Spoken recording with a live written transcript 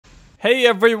Hey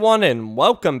everyone, and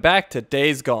welcome back to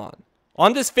Days Gone.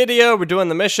 On this video, we're doing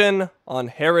the mission on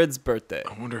Herod's birthday.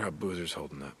 I wonder how Boozer's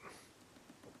holding up.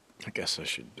 I guess I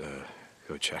should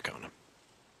go check on him.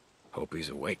 Hope he's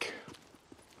awake.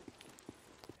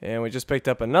 And we just picked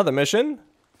up another mission.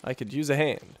 I could use a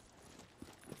hand.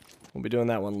 We'll be doing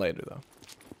that one later,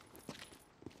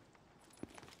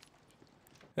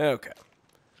 though. Okay.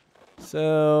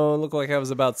 So, looked like I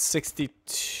was about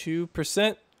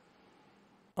 62%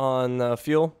 on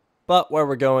fuel. But where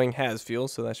we're going has fuel,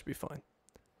 so that should be fine.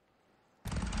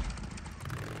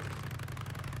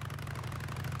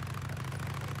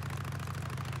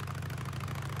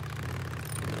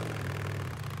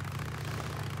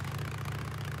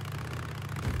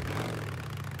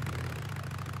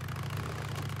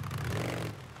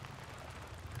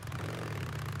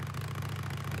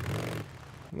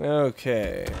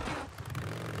 Okay.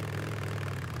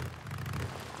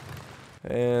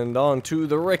 And on to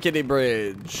the rickety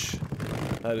bridge.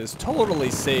 That is totally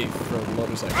safe from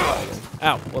motorcycle riding.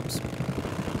 Ow, whoops.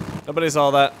 Nobody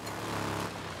saw that.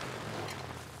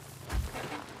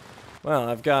 Well,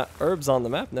 I've got herbs on the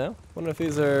map now. Wonder if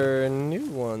these are new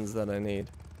ones that I need.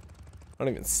 I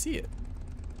don't even see it.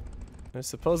 There's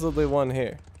supposedly one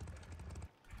here.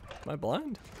 Am I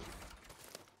blind?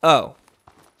 Oh.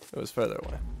 It was further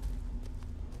away.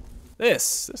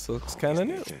 This looks kind of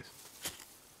new.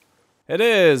 It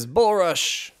is Bull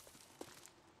Rush.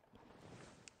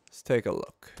 Let's take a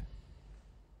look.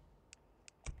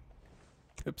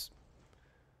 Oops.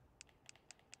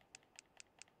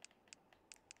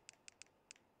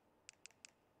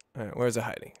 All right, where's it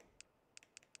hiding?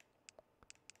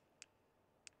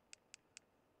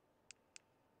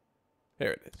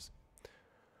 Here it is.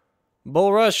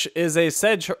 Bull Rush is a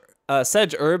sedge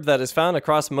herb that is found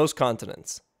across most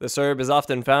continents. This herb is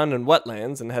often found in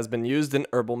wetlands and has been used in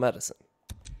herbal medicine.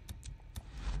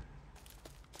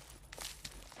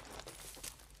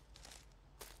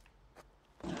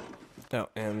 Oh,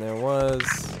 and there was...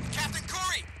 Captain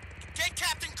Corey! Get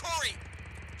Captain Corey!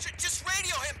 Just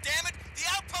radio him, damn it! The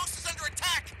outpost is under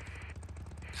attack!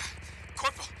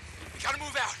 Corporal, we gotta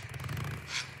move out!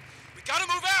 We gotta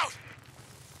move out!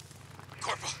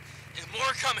 Corporal, there's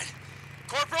more coming!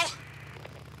 Corporal!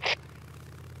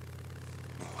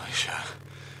 Militia?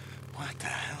 What the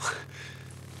hell?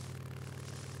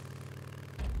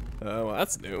 Oh, well,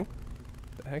 that's new.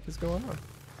 What the heck is going on?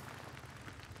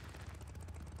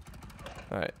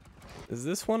 Alright. Is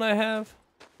this one I have?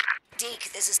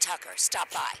 Deke, this is Tucker.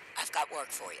 Stop by. I've got work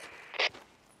for you.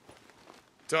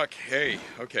 Tuck, hey.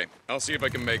 Okay, I'll see if I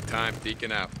can make time.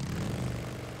 Deacon out.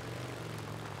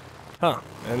 Huh.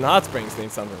 And the Hot Springs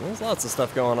need something. There's lots of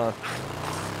stuff going on.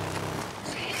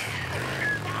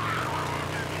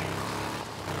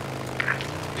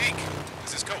 Deke,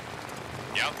 this is Cope.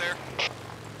 You out there?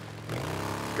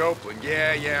 Copeland,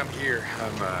 yeah, I'm here.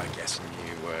 I'm guessing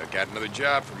you got another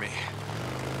job for me.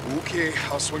 Okay,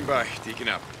 I'll swing by. Deacon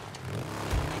out.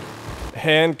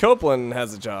 And Copeland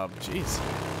has a job. Jeez.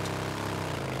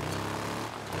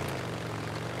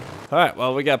 Alright,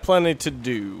 well, we got plenty to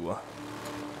do.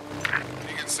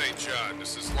 Deacon St. John,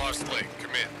 this is Lost Lake.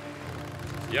 Come in.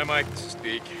 Yeah, Mike, this is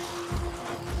Deke.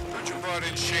 Heard you brought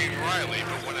in Shane Riley,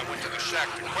 but when I went to the shack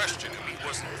to question him, he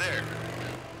wasn't there.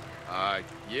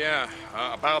 Yeah,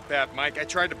 about that, Mike. I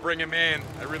tried to bring him in.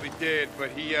 I really did, but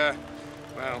he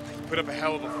put up a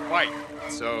hell of a fight.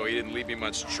 So he didn't leave me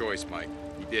much choice, Mike.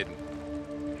 He didn't.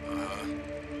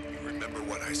 You remember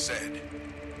what I said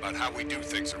about how we do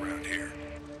things around here?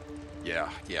 Yeah,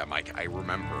 Mike, I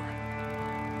remember.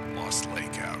 Lost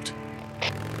Lake out.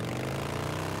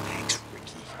 Thanks,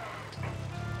 Ricky.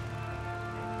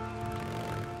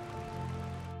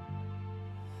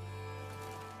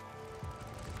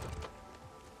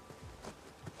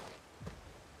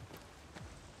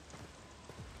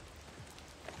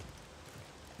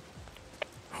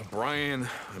 O'Brien,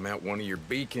 I'm at one of your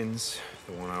beacons,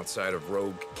 the one outside of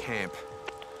Rogue Camp.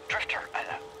 Drifter,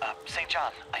 St.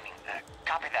 John,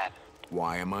 copy that.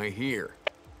 Why am I here?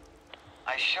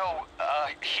 I show,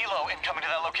 Hilo incoming to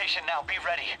that location now. Be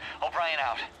ready. O'Brien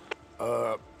out.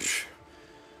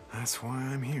 That's why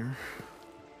I'm here.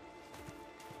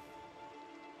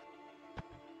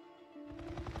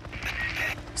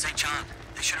 St. John,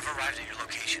 they should have arrived at your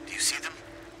location. Do you see them?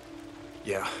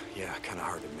 Yeah, kinda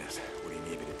hard to miss. What do you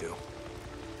need me to do?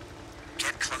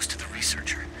 Get close to the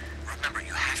researcher. Remember,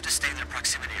 you have to stay in their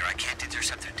proximity or I can't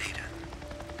intercept their data.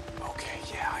 Okay,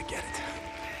 yeah, I get it.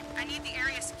 I need the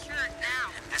area secured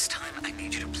now. And this time, I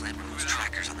need you to plant one of those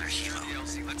trackers on their Hilo.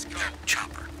 Let's go. Their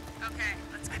chopper. Okay,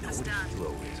 let's I get know this what done. a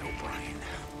Hilo is, O'Brien.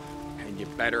 And you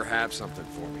better have something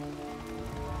for me.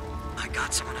 I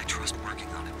got someone I trust working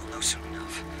on it. We'll know soon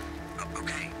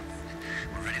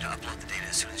upload the data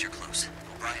as soon as you're close.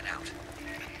 O'Brien out.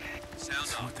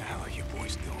 Sounds What the hell are you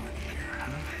boys doing here,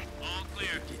 huh? all clear.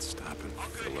 You'd stop and All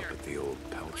good fill up here. at the old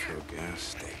Peltro gas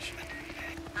station.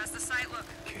 How's the site look?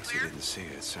 In case you Clear? didn't see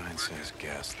it, sign says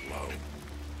gas low.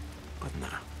 But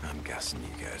nah, I'm guessing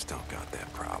you guys don't got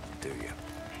that problem, do you?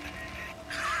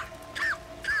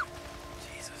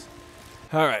 Jesus.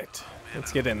 All right,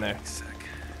 let's get in there. Sick.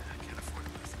 I can't afford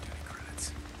to lose the duty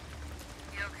credits.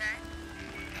 You okay?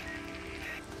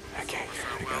 Okay,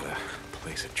 I gotta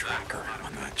place a tracker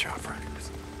on that chopper.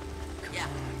 Yeah.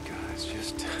 Come on, guys,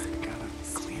 just gotta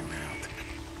clear out.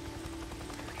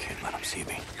 Can't let them see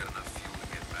me. We got enough fuel to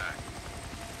get back.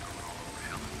 Going all over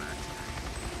hell and back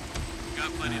today. Got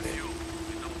plenty of fuel. You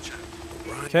can double check.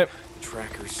 Right. Okay.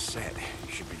 Tracker's set.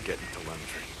 You should be getting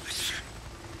telemetry.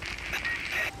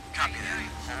 Copy that.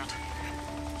 Hold.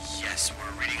 Yes,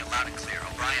 we're reading it loud and clear.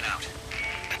 O'Brien out.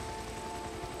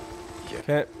 Yeah.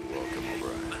 Okay, Welcome,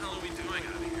 What O'Brien. the hell are we doing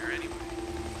out of here anyway?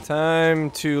 time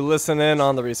to listen in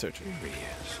on the researcher. Here he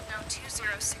is. No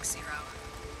 2060.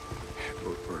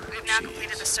 We're We've now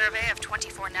completed the survey of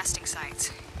 24 nesting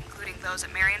sites, including those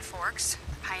at Marion Forks,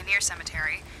 the Pioneer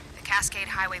Cemetery, the Cascade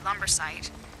Highway lumber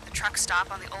site, the truck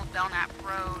stop on the old Belknap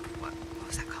Road. What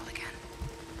was that called again?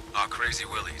 Oh, Crazy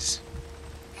Willie's.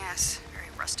 Yes, very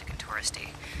rustic and touristy.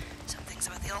 Some things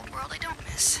about the old world I don't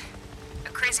miss.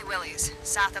 Crazy Willie's,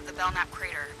 south of the Belknap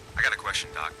crater. I got a question,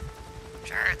 Doc.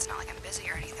 Sure, it's not like I'm busy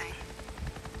or anything.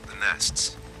 The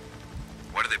nests.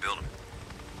 Why do they build them?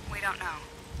 We don't know.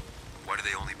 Why do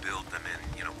they only build them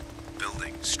in,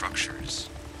 buildings, structures,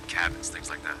 cabins, things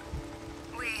like that?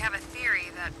 We have a theory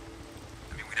that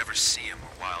I mean, we never see them or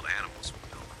wild animals we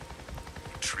build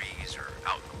them. In trees or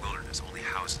out in the wilderness, only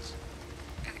houses.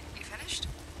 You finished?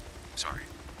 Sorry.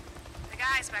 The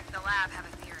guys back at the lab have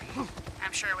a theory.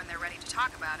 I'm sure when they're ready to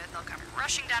talk about it, they'll come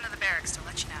rushing down to the barracks to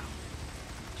let you know.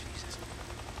 Jesus.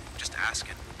 Just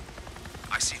asking.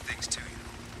 I see things too,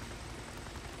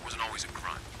 It wasn't always a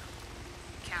grunt.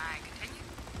 Can I continue?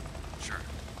 Sure.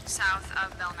 South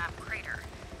of Belknap crater.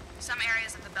 Some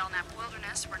areas of the Belknap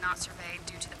wilderness were not surveyed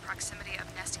due to the proximity of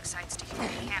nesting sites to human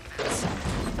encampments.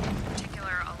 In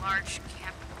particular, a large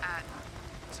camp at...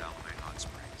 Salome Hot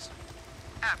Springs.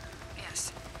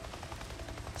 Yes.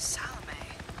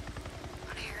 Salome.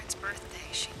 On Herod's birthday,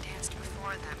 she danced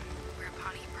before them,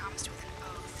 whereupon he promised with an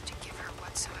oath to give her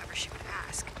whatsoever she would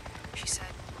ask. She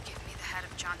said, "Give me the head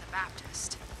of John the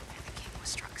Baptist," and the king was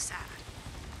struck sad.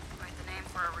 Quite the name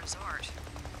for a resort.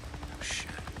 Oh, shit.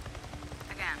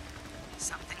 Again,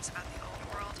 some things about the old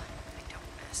world I don't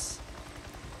miss.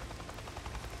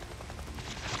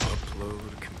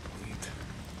 Upload complete.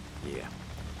 Yeah.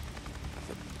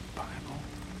 The Bible?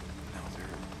 Now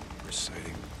they're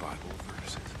reciting Bible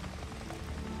verses.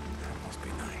 That must be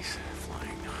nice.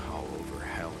 Flying all over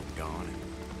hell and gone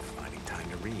and finding time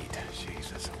to read.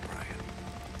 Jesus, O'Brien.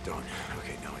 Darn.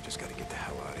 Okay, now I just gotta get the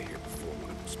hell out of here before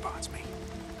one of them spots me.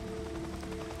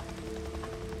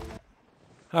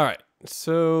 All right,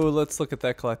 so let's look at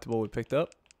that collectible we picked up.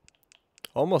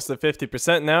 Almost at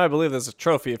 50% now. I believe there's a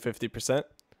trophy of 50%.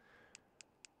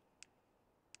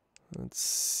 Let's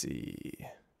see.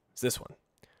 It's this one.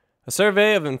 A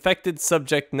survey of infected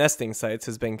subject nesting sites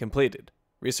has been completed.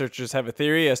 Researchers have a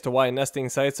theory as to why nesting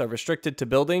sites are restricted to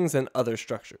buildings and other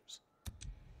structures,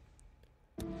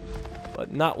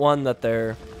 but not one that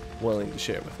they're willing to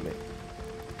share with me.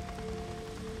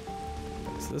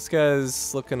 So this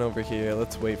guy's looking over here.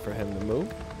 Let's wait for him to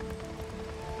move.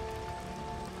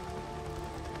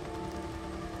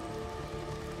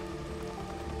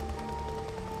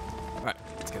 Alright,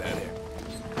 let's get out of here.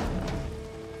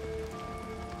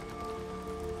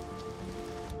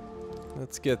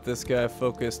 Let's get this guy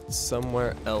focused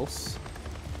somewhere else.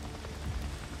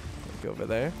 Like over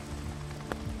there.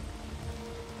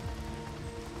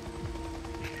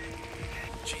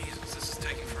 Jesus, this is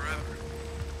taking forever.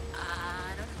 I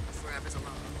don't know. Forever's a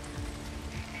long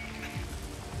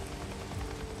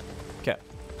Okay,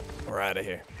 we're out of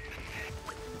here.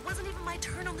 time. Wasn't even my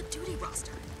turn on the duty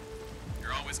roster.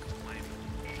 You're always complaining.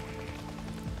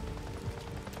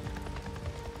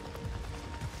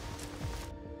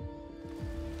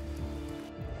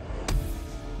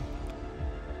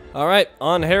 All right,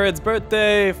 on Herod's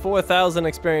birthday, 4,000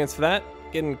 experience for that.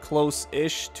 Getting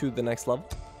close-ish to the next level.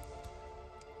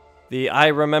 The I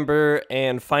Remember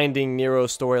and Finding Nero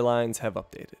storylines have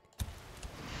updated.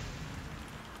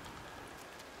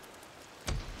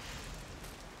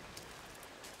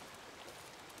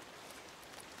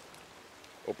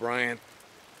 O'Brien.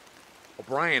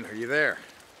 O'Brien, are you there?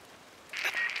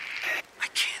 I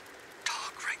can't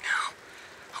talk right now.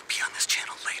 I'll be on this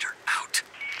channel later. Out.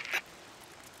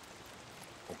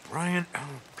 O'Brien?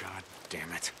 Oh, God.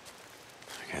 damn it.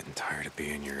 I'm getting tired of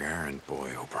being your errand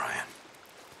boy, O'Brien.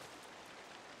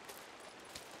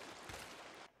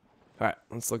 Alright,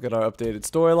 let's look at our updated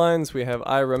storylines. We have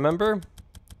I Remember.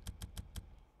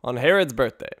 On Herod's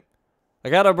birthday. I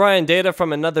got O'Brien data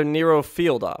from another Nero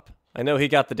field op. I know he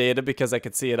got the data because I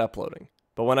could see it uploading.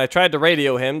 But when I tried to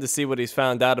radio him to see what he's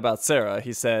found out about Sarah,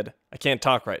 he said, I can't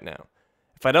talk right now.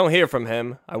 If I don't hear from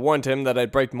him, I warned him that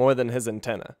I'd break more than his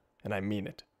antenna. And I mean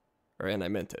it. And I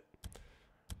meant it.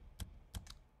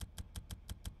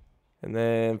 And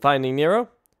then Finding Nero.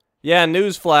 Yeah,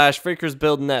 newsflash, freakers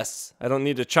build nests. I don't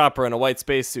need a chopper and a white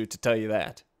spacesuit to tell you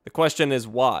that. The question is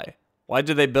why? Why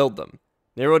do they build them?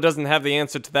 Nero doesn't have the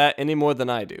answer to that any more than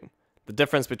I do. The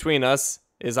difference between us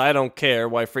is I don't care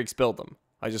why freaks build them.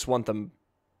 I just want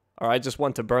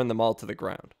to burn them all to the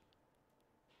ground.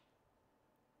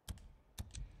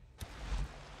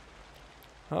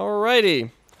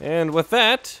 Alrighty, and with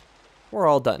that, we're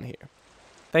all done here.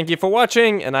 Thank you for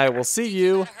watching, and I will see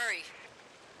you. Hurry.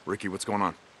 Ricky, what's going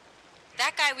on?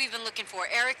 That guy we've been looking for,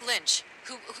 Eric Lynch,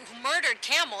 who murdered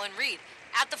Camel and Reed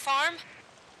at the farm.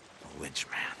 The Lynch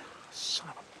man. Son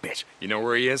of a bitch. You know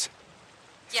where he is?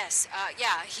 Yes,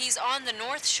 yeah, he's on the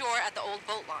North Shore at the old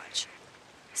boat launch.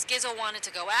 Skizzo wanted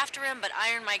to go after him, but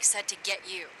Iron Mike said to get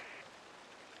you.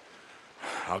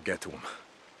 I'll get to him.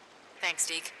 Thanks,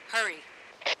 Deke. Hurry.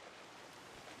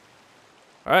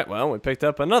 Alright, well, we picked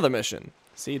up another mission.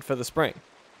 Seed for the spring.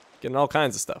 Getting all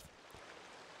kinds of stuff.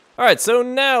 Alright, so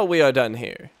now we are done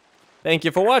here. Thank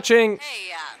you for watching.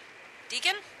 Hey,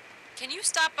 Deacon? Can you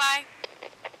stop by?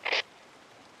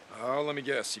 Oh, let me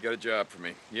guess. You got a job for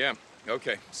me. Yeah.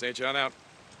 Okay. St. John out.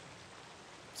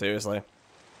 Seriously.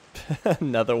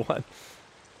 Another one.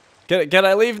 Can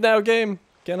I leave now, game?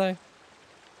 Can I?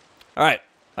 Alright.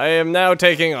 I am now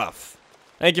taking off.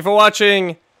 Thank you for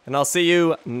watching, and I'll see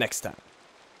you next time.